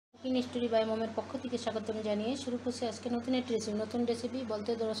কিন story by মমের পক্ষ থেকে স্বাগতম জানিয়ে শুরু করছি আজকে নতুন একটি রেসিপি। নতুন রেসিপি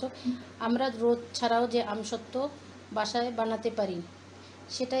বলতে দর্শক, আমরা রোদ ছাড়াও যে আমসত্ত্ব বাসায় বানাতে পারি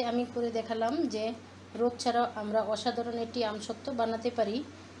সেটাই আমি করে দেখালাম। যে রোদ ছাড়াও আমরা অসাধারণ একটি আমসত্ত্ব বানাতে পারি,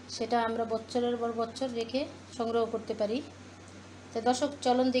 সেটা আমরা বছরের পর বছর রেখে সংগ্রহ করতে পারি। তো দর্শক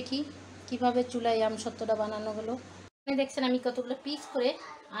চলুন দেখি কিভাবে চুলায় আমসত্ত্বটা বানানো হলো। এখানে দেখছেন আমি কতগুলো পিস করে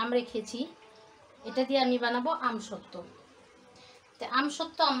আম রেখেছি, এটা দিয়ে আমি বানাবো আমসত্ত্ব। তো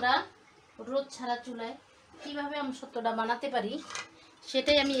আমসত্ত্ব আমরা রোদ ছাড়া চুলায় কীভাবে আমসত্ত্বটা বানাতে পারি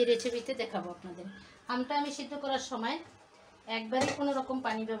সেটাই আমি এই রেসিপিতে দেখাবো আপনাদের। আমটা আমি সিদ্ধ করার সময় একবারই কোনো রকম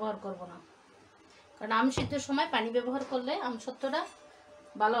পানি ব্যবহার করব না, কারণ আম সিদ্ধর সময় পানি ব্যবহার করলে আমসত্ত্বটা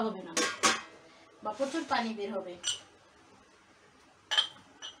ভালো হবে না বা প্রচুর পানি বের হবে।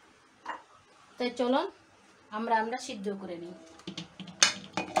 তাই চলুন আমরা সিদ্ধ করে নিই।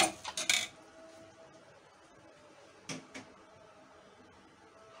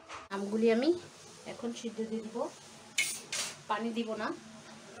 আমগুলি আমি এখন সিদ্ধ দিয়ে দিব, পানি দিব না।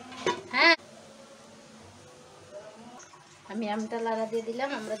 হ্যাঁ, আমি আমটা লাড়া দিয়ে দিলাম।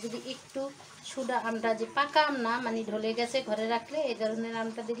 আমরা যদি একটু সুডা আমটা, যে পাকা আম না মানে ঢলে গেছে ঘরে রাখলে, এই ধরনের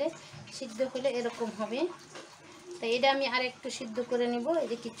আমটা দিলে সিদ্ধ হলে এরকম হবে। তো এটা আমি আর একটু সিদ্ধ করে নিব। এই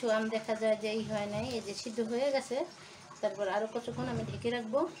যে কিছু আম দেখা যায় যে এই হয় নাই, এই যে সিদ্ধ হয়ে গেছে। তারপর আরও কিছুক্ষণ আমি ঢেকে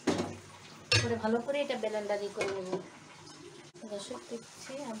রাখবো, করে ভালো করে এটা ব্লেন্ডারি করে নেব। দর্শক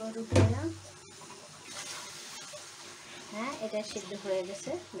দেখছি আবার উঠাইলাম। হ্যাঁ, এটা সিদ্ধ হয়ে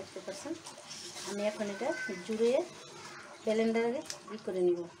গেছে, দেখতে পাচ্ছেন। আমি এখন এটা জুড়ে ব্লেন্ডারে করে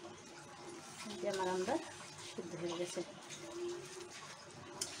নিব। যে আমার আমরা সিদ্ধ হয়ে গেছে,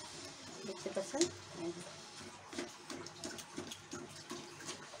 দেখতে পাচ্ছেন।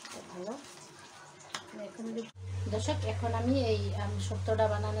 ভালো এখন দর্শক, এখন আমি এই আমসত্ত্বটা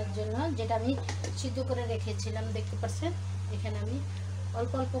বানানোর জন্য যেটা আমি সিদ্ধ করে রেখেছিলাম, দেখতে পাচ্ছেন, এখানে আমি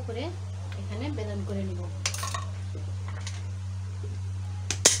অল্প অল্প করে এখানে বেলন করে নিব।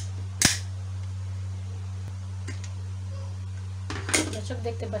 দর্শক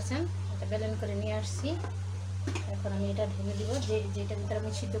দেখতে পাচ্ছেন, এটা বেলন করে নিয়ে আসছি। এখন আমি এটা ঢেলে দিব, যেটার ভিতরে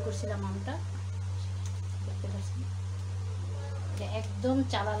আমি সিদ্ধ করছিলাম আমটা, দেখতে পাচ্ছেন। এটা একদম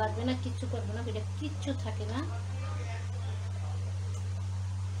চালা লাগবে না, কিচ্ছু করবো না, এটা কিচ্ছু থাকে না।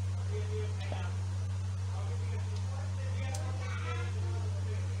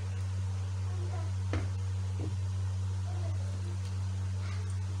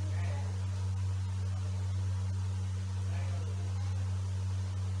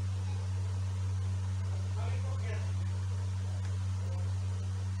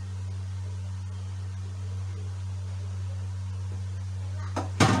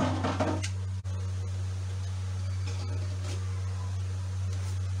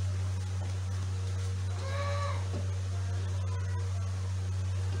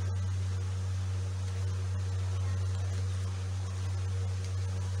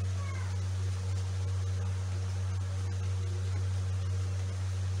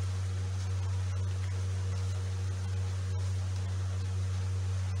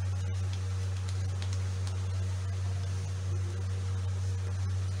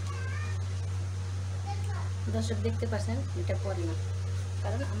 দর্শক দেখতে পাচ্ছেন, এটা পরে না,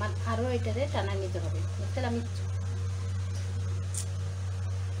 কারণ আমার আরও এটারে টানা নিতে হবে।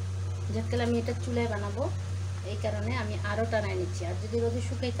 যেকাল আমি এটা চুলায় বানাবো, এই কারণে আমি আরও টানায় নিচ্ছি। আর যদি রোদে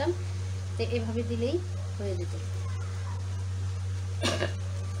শুকাইতাম তো এভাবে দিলেই হয়ে যেত।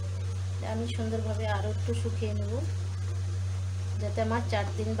 আমি সুন্দরভাবে আরও একটু শুকিয়ে নেব, যাতে আমার 4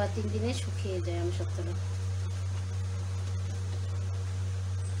 দিন বা 3 দিনে শুকিয়ে যায় আমসত্ত্বটা।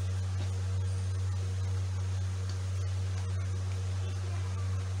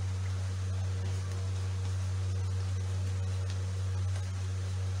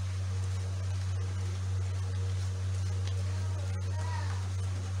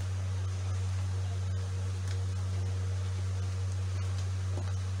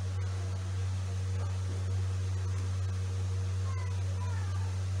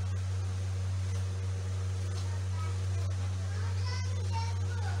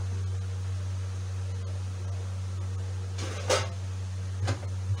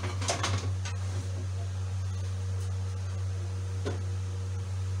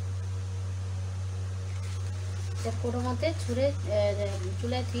 কোনো মতে ছুঁড়ে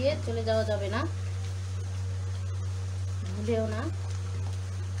চুলায় দিয়ে চলে যাওয়া যাবে না, ভুলেও না,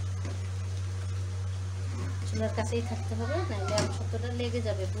 চুলার কাছেই থাকতে হবে, নাহলে আমসত্ত্বটা লেগে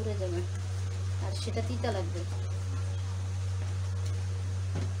যাবে, পুড়ে যাবে, আর সেটা তিতা লাগবে।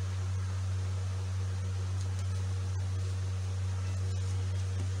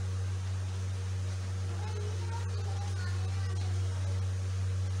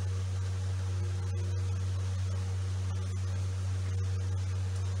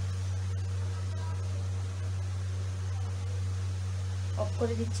 অফ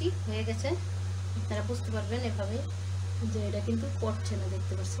করে দিচ্ছি। হয়ে গেছে। আপনারা বুঝতে পারবেন এভাবে যে এটা কিন্তু পড়ছে না,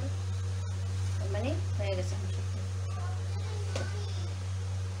 দেখতে পাচ্ছেন, মানে হয়ে গেছে আমসত্ব।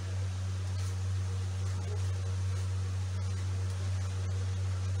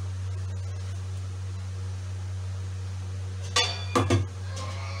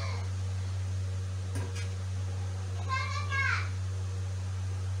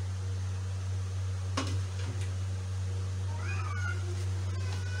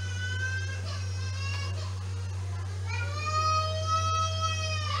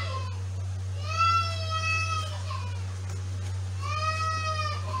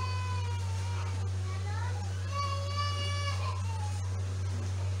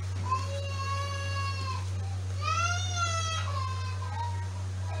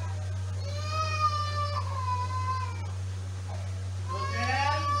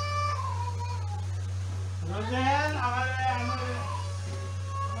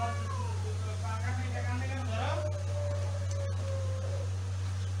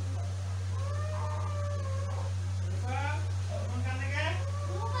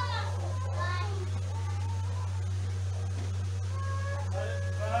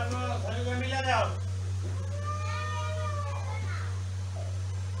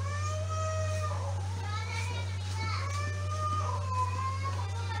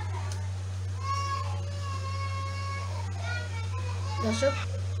 দর্শক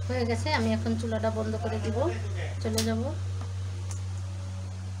হয়ে গেছে। আমি এখন চুলাটা বন্ধ করে দিব, চলে যাব।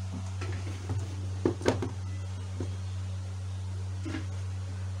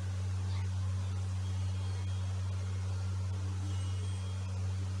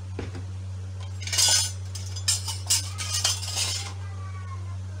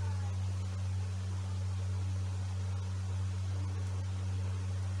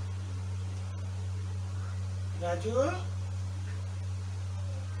 রাজু,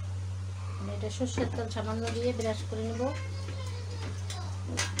 এটা সর্ষের তেল সামান্য দিয়ে ব্রাশ করে নেব,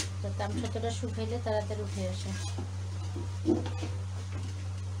 যাতে আমসত্বটা শুকাইলে তাড়াতাড়ি উঠে আসে।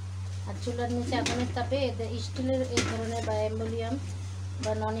 আর চুলার নিচে আগুনের তাপে স্টিলের এই ধরনের বা অ্যালুমিনিয়াম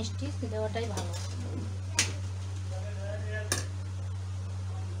বা নন স্টিক দেওয়াটাই ভালো।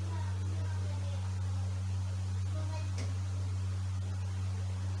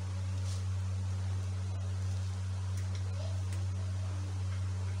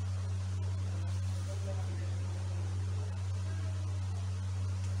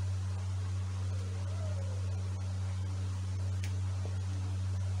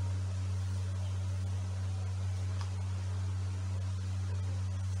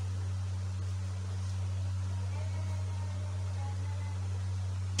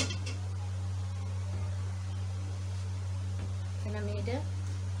 আমি এটা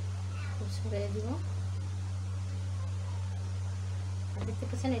ছড়িয়ে দিব। দেখতে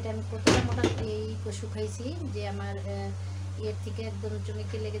পাচ্ছেন এটা আমি কতটা মোটা এই শুকাইছি যে আমার ইয়ের থেকে একদম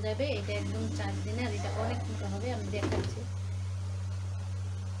জমিতে লেগে যাবে। এটা একদম 4 দিনে, আর এটা অনেক মোটা হবে, আমি দেখাচ্ছি।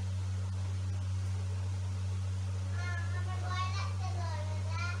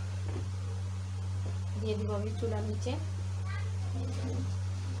 দিয়ে দিব আমি চুলার নিচে।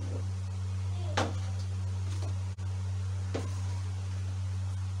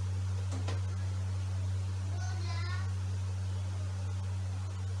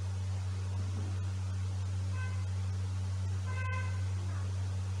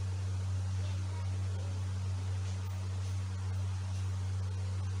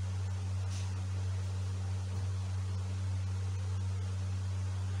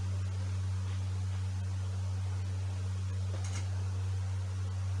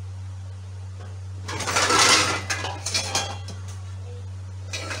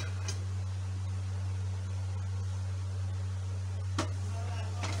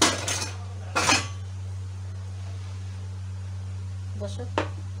 দর্শক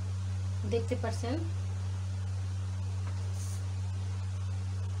দেখতে পাচ্ছেন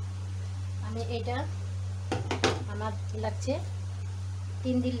আমি এটা আমার লাগছে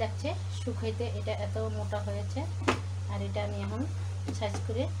 3 দিন লাগছে শুকাইতে। এটা এত মোটা হয়েছে, আর এটা আমি এখন সাইজ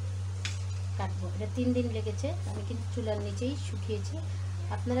করে কাটবো। এটা 3 দিন লেগেছে, আমি কিন্তু চুলার নিচেই শুকিয়েছি।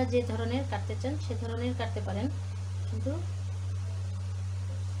 আপনারা যে ধরনের কাটতে চান সে ধরনের কাটতে পারেন, কিন্তু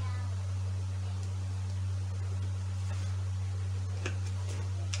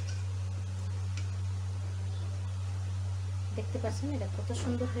দেখতে পাচ্ছেন এটা কত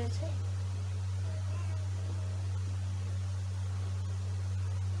সুন্দর হয়েছে।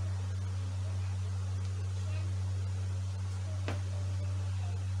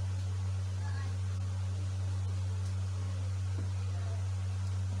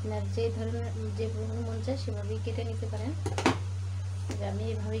 আপনার যে ধরনের যে মন চায় সেভাবেই কেটে নিতে পারেন। আমি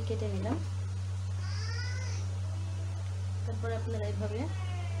এইভাবেই কেটে নিলাম। তারপরে আপনারা এইভাবে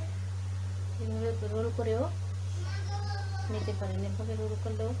রোল করেও নিতে পারেন, এভাবে রোল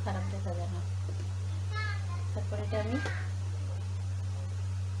করলেও খারাপ দেখা যায় না। তারপরে এটা আমি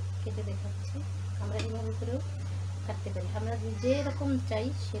কেটে দেখাচ্ছি। আমরা এইভাবে করেও কাটতে পারি, আমরা যেরকম চাই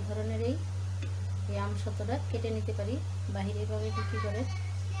সে ধরনের এই আমসত্ত্বটা কেটে নিতে পারি। বাহিরে এভাবে বিক্রি করে,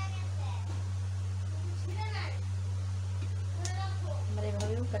 আমরা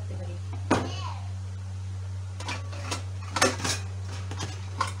এভাবেও কাটতে পারি।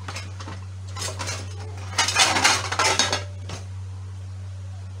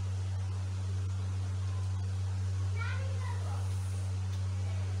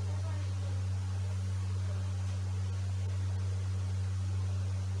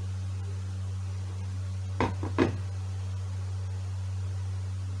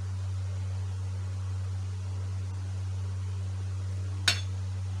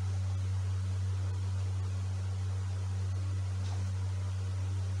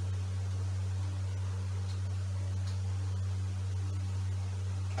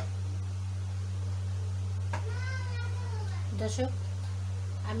 দর্শক,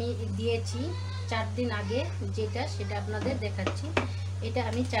 আমি দিয়েছি 4 দিন আগে, যেটা সেটা আপনাদের দেখাচ্ছি। এটা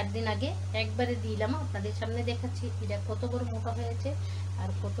আমি 4 দিন আগে একবারে দিলাম, আপনাদের সামনে দেখাচ্ছি এটা কত বড় মোটা হয়েছে আর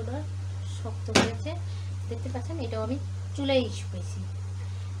কতটা শক্ত হয়েছে দেখতে পাচ্ছেন। এটাও আমি চুলায় শুকাইছি।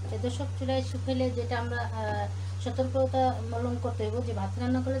 দর্শক, চুলায় শুকাইলে যেটা আমরা সতর্কতা অবলম্বন করতে হবে যে ভাত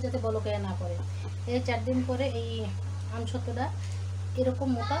রান্না করলে যাতে বলকায়া না পড়ে। এই 4 দিন পরে এই আমসত্ত্বটা এরকম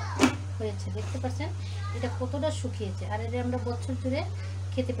মোটা হয়েছে দেখতে পাচ্ছেন। এটা কতটা শুকিয়েছে, আর এটা আমরা বছর জুড়ে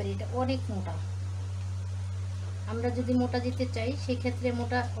খেতে পারি। এটা অনেক মোটা, আমরা যদি মোটা দিতে চাই সেই ক্ষেত্রে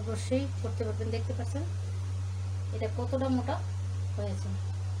মোটা অবশ্যই করতে পারবেন। দেখতে পাচ্ছেন এটা কতটা মোটা হয়েছে।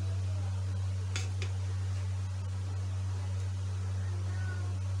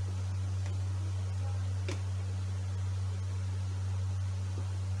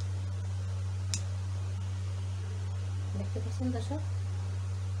 দেখতে পাচ্ছেন দর্শক,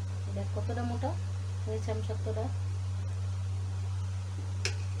 এটা কতটা মোটা হয়েছে আমসত্ত্বটা।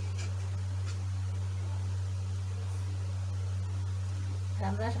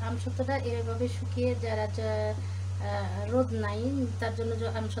 আমরা আমসত্ত্বটা এভাবে শুকিয়ে, যারা রোদ নাই তার জন্য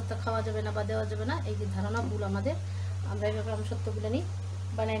আমসত্ত্ব খাওয়া যাবে না বা দেওয়া যাবে না, এই যে ধারণা ভুল আমাদের। আমরা এইভাবে আমসত্ত্বগুলো নিয়ে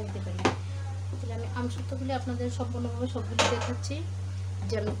বানিয়ে নিতে পারি। তাহলে আমি আমসত্ত্বগুলি আপনাদের সম্পূর্ণভাবে সবগুলি দেখাচ্ছি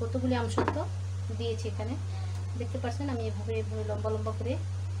যে আমি কতগুলি আমসত্ত্ব দিয়েছি এখানে। দেখতে পাচ্ছেন আমি এভাবে লম্বা লম্বা করে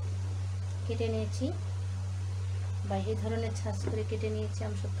কেটে নিয়েছি, বা এই ধরনের ছাঁচ করে কেটে নিয়েছি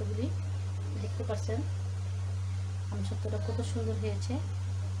আমসত্ত্বগুলি। দেখতে পাচ্ছেন আমসত্ত্বটা কত সুন্দর হয়েছে।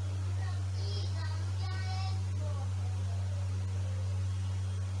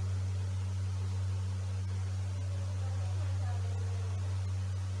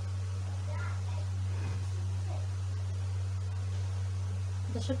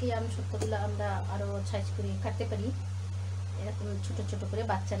 দর্শক, এই আমসত্ত্বগুলো আমরা আরও সাইজ করে কাটতে পারি, এরকম ছোট ছোট করে।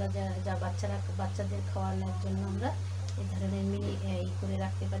 বাচ্চারা বাচ্চাদের খাওয়ানোর জন্য আমরা এই ধরনের মিনি করে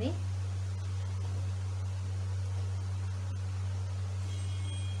রাখতে পারি।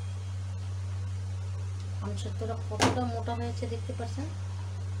 আমসত্ত্বটা কতটা মোটা হয়েছে দেখতে পাচ্ছেন,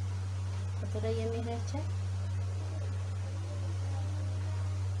 কতটাই ইয়ামি হয়েছে।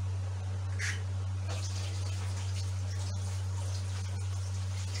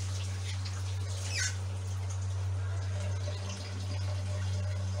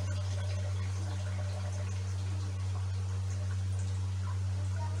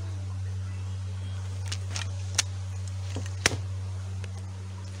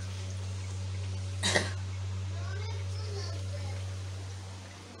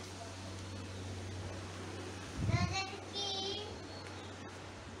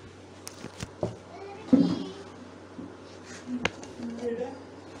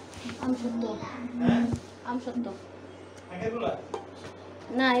 আমসত্ত্ব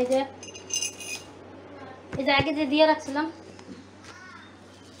না, এই যে আগে যে দিয়ে রাখছিলাম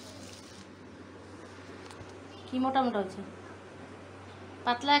কি মোটা মোটা হচ্ছে,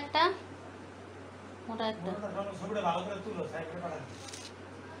 পাতলা একটা মোটা একটা।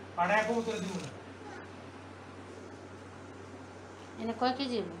 এনে কয়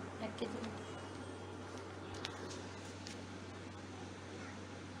কেজি? 1 কেজি।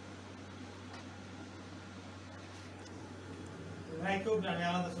 আমি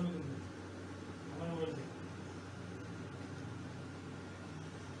আলাদা ছবি তুলবো আমার মোবাইল থেকে।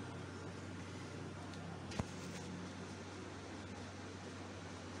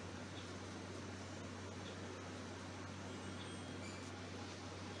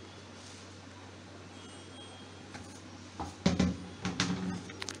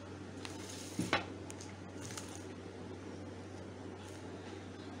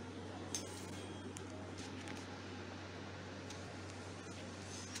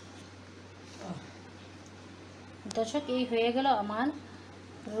 দর্শক, এই হয়ে গেল আমার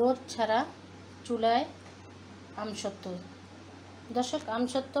রোদ ছাড়া চুলায় আমসত্ত্ব। দর্শক,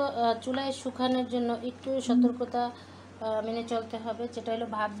 আমসত্ত্ব চুলায় শুকানোর জন্য একটু সতর্কতা মেনে চলতে হবে, যেটা হলো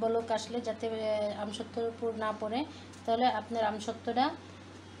ভাত বলক আসলে যাতে আমসত্ত্বর উপর না পড়ে, তাহলে আপনার আমসত্ত্বটা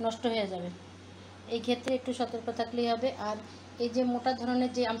নষ্ট হয়ে যাবে। এই ক্ষেত্রে একটু সতর্ক থাকলেই হবে। আর এই যে মোটা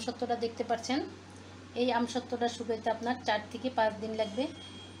ধরনের যে আমসত্ত্বটা দেখতে পাচ্ছেন, এই আমসত্ত্বটা শুকাইতে আপনার 4 থেকে 5 দিন লাগবে।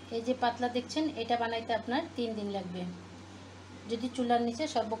 এই যে পাতলা দেখছেন, এটা বানাইতে আপনার 3 দিন লাগবে যদি চুলার নিচে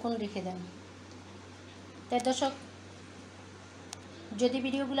সর্বক্ষণ রেখে দেন। তাই দর্শক, যদি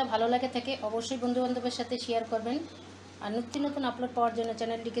ভিডিওগুলো ভালো লাগে থাকে অবশ্যই বন্ধুবান্ধবের সাথে শেয়ার করবেন। আর নতুন নতুন আপলোড পাওয়ার জন্য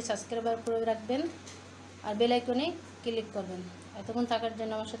চ্যানেলটিকে সাবস্ক্রাইব করে রাখবেন আর বেল আইকনে ক্লিক করবেন। এতক্ষণ থাকার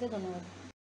জন্য আমার সাথে ধন্যবাদ।